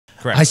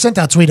Correct. I sent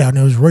that tweet out and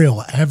it was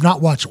real. I have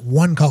not watched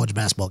one college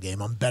basketball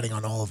game. I'm betting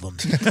on all of them,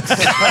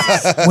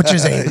 which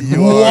is a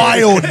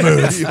wild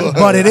move.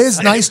 But it is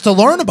nice to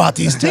learn about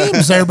these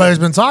teams everybody's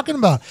been talking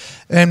about.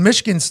 And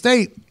Michigan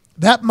State,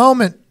 that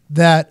moment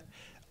that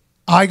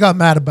I got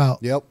mad about.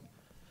 Yep.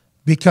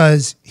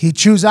 Because he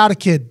chews out a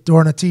kid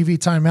during a TV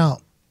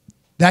timeout.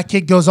 That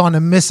kid goes on to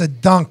miss a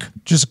dunk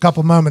just a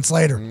couple moments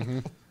later.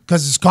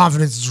 Because his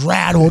confidence is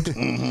rattled.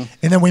 And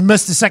then we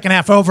missed the second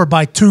half over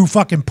by 2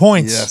 fucking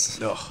points.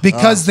 Yes.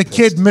 Because the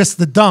kid missed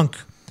the dunk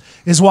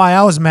is why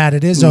I was mad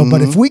at Izzo.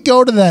 But if we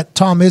go to that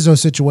Tom Izzo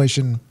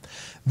situation,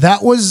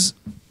 that was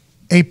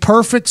a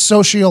perfect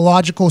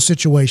sociological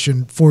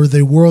situation for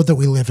the world that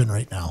we live in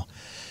right now.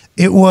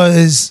 It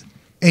was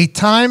a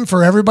time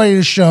for everybody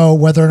to show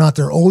whether or not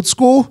they're old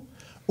school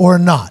or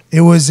not.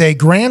 It was a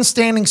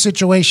grandstanding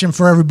situation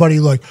for everybody,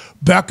 like,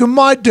 back in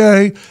my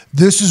day,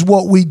 this is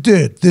what we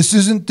did. This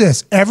isn't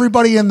this.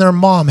 Everybody and their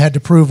mom had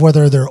to prove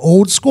whether they're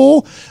old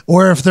school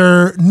or if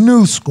they're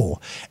new school.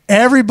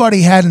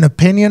 Everybody had an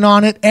opinion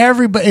on it.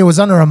 It was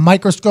under a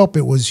microscope.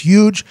 It was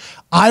huge.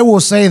 I will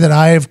say that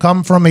I have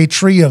come from a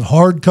tree of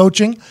hard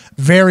coaching,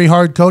 very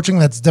hard coaching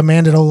that's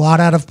demanded a lot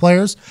out of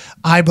players.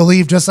 I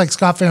believe, just like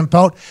Scott Van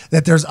Pelt,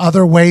 that there's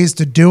other ways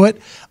to do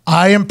it.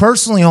 I am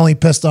personally only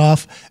pissed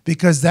off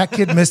because that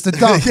kid missed the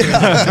dunk.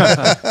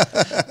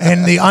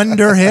 And the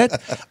under hit.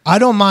 I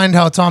don't mind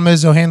how Tom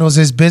Izzo handles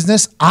his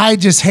business. I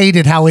just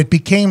hated how it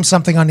became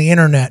something on the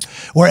internet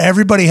where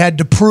everybody had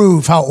to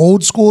prove how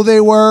old school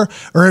they were,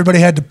 or everybody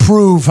had to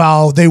prove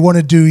how they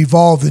wanted to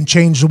evolve and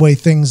change the way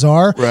things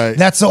are. Right.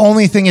 That's the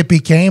only thing it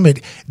became.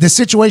 The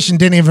situation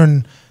didn't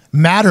even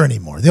matter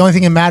anymore. The only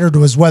thing that mattered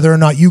was whether or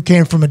not you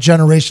came from a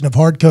generation of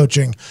hard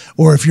coaching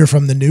or if you're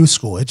from the new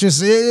school. It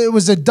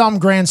was a dumb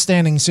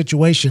grandstanding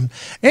situation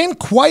and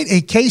quite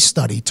a case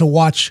study to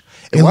watch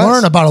and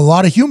learn about a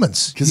lot of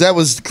humans. Because that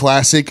was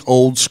classic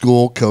old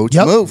school coach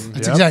move.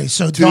 That's exactly.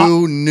 So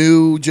to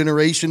new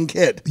generation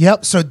kid.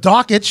 Yep. So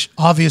Dockich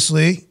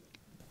obviously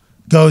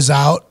goes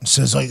out and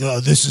says, like, oh,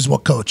 this is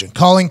what coaching.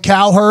 Colin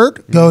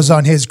Cowherd goes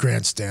on his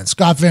grandstand.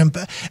 Scott Van,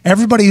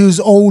 everybody who's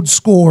old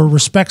school or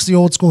respects the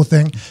old school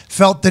thing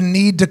felt the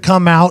need to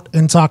come out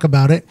and talk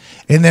about it.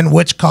 And then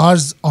which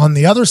caused on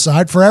the other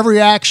side, for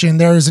every action,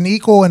 there is an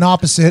equal and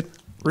opposite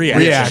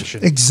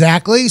reaction.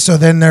 Exactly. So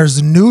then there's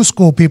the new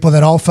school people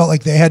that all felt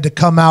like they had to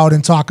come out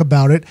and talk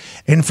about it.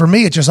 And for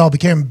me, it just all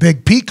became a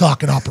big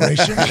peacocking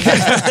operation.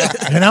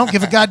 And I don't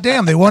give a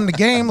goddamn. They won the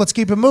game. Let's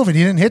keep it moving.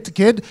 He didn't hit the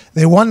kid.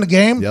 They won the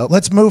game. Yep.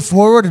 Let's move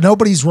forward. And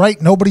nobody's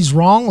right. Nobody's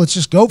wrong. Let's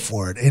just go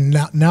for it. And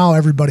now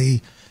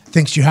everybody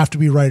thinks you have to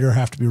be right or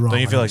have to be wrong.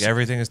 Don't you feel like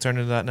everything has turned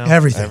into that now?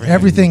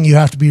 Everything you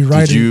have to be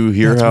right. Did you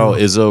hear how wrong.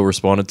 Izzo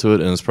responded to it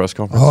in his press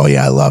conference? Oh,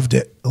 yeah. I loved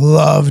it.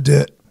 Loved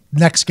it.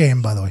 Next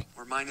game, by the way.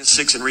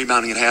 -6 in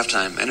rebounding at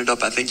halftime. Ended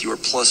up, I think you were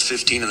plus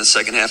 15 in the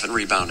second half in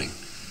rebounding.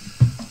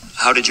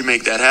 How did you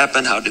make that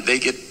happen?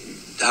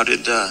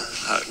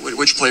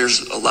 Which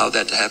players allowed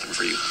that to happen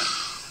for you?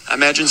 I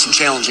imagine some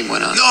challenging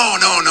went on.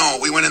 No.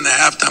 We went in the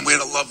halftime. We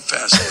had a love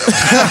fest. We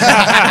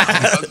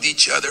hugged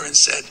each other and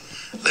said,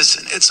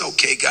 listen, it's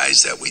okay,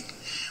 guys, that we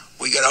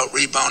got out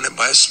rebounded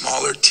by a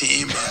smaller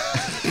team.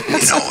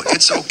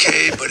 It's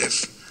okay, but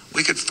if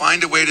we could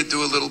find a way to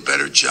do a little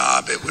better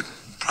job, it would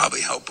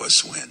probably help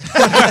us win.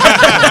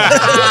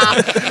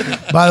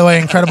 By the way,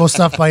 incredible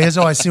stuff by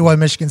Izzo. I see why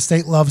Michigan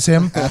State loves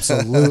him.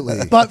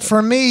 Absolutely. But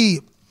for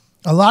me,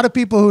 a lot of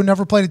people who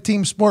never played a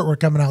team sport were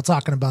coming out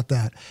talking about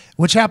that,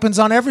 which happens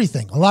on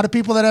everything. A lot of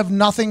people that have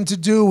nothing to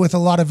do with a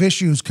lot of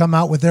issues come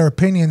out with their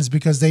opinions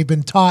because they've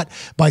been taught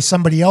by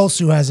somebody else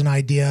who has an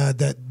idea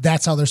that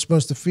that's how they're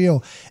supposed to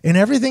feel. And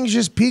everything's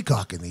just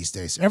peacocking these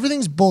days.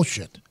 Everything's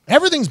bullshit.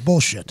 Everything's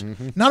bullshit.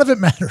 Mm-hmm. None of it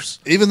matters.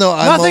 Even though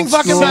I'm nothing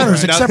fucking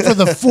matters except for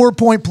the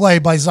 4-point play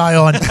by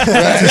Zion.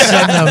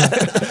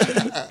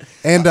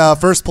 And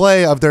first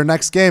play of their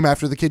next game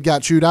after the kid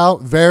got chewed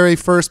out, very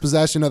first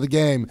possession of the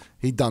game,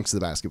 he dunks the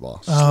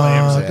basketball.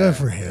 Oh, good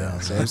for him.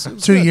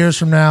 2 years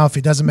from now, if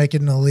he doesn't make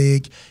it in the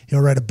league,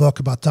 he'll write a book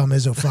about Tom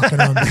Izzo fucking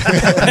him.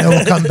 And then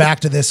we'll come back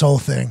to this whole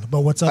thing.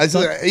 But what's up?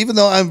 Even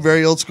though I'm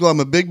very old school,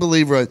 I'm a big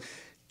believer in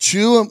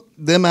chew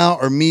them out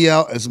or me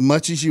out as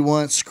much as you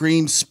want,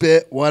 scream,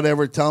 spit,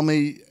 whatever. Tell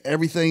me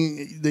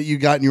everything that you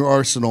got in your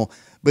arsenal.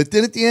 But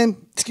then at the end,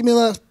 just give me a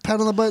little pat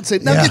on the butt and say,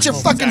 now get your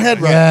fucking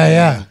head right.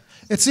 Yeah.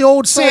 It's the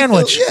old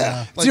sandwich.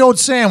 It's the old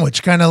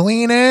sandwich. Kind of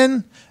lean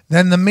in,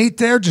 then the meat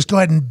there, just go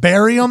ahead and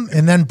bury them,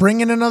 and then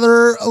bring in a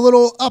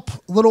little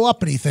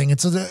uppity thing.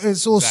 It's a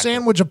little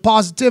sandwich of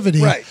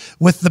positivity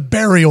with the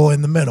burial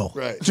in the middle.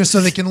 Right. Just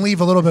so they can leave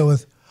a little bit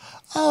with,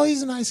 oh,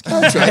 he's a nice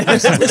guy. That's right.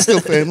 We're still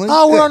family.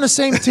 Oh, we're on the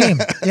same team.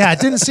 Yeah, it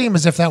didn't seem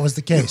as if that was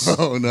the case.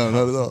 Oh, no,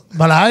 not at all.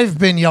 But I've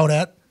been yelled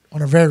at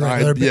on a very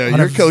regular basis. Yeah,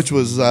 your coach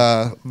was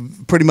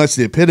pretty much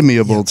the epitome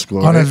of old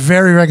school. On a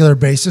very regular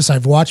basis,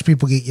 I've watched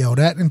people get yelled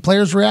at, and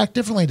players react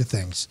differently to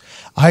things.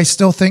 I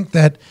still think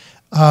that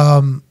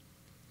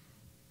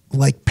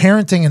like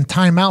parenting and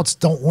timeouts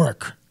don't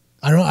work.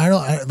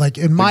 Like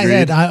in my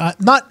head,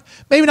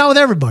 maybe not with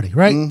everybody,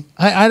 right?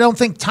 I don't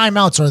think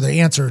timeouts are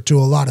the answer to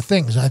a lot of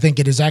things. I think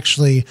it is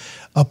actually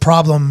a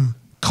problem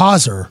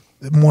causer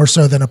more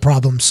so than a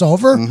problem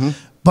solver.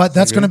 But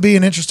that's going to be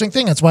an interesting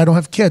thing. That's why I don't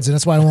have kids, and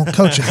that's why I won't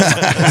coach it.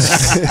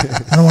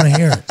 I don't want to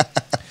hear it.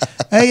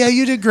 Hey, yeah,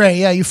 you did great.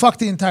 Yeah, you fucked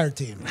the entire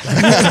team.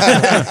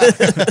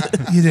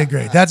 You did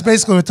great. That's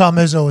basically what Tom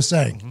Izzo was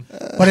saying,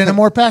 but in a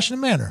more passionate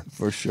manner.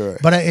 For sure.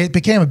 But it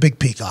became a big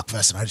peacock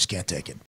fest, and I just can't take it.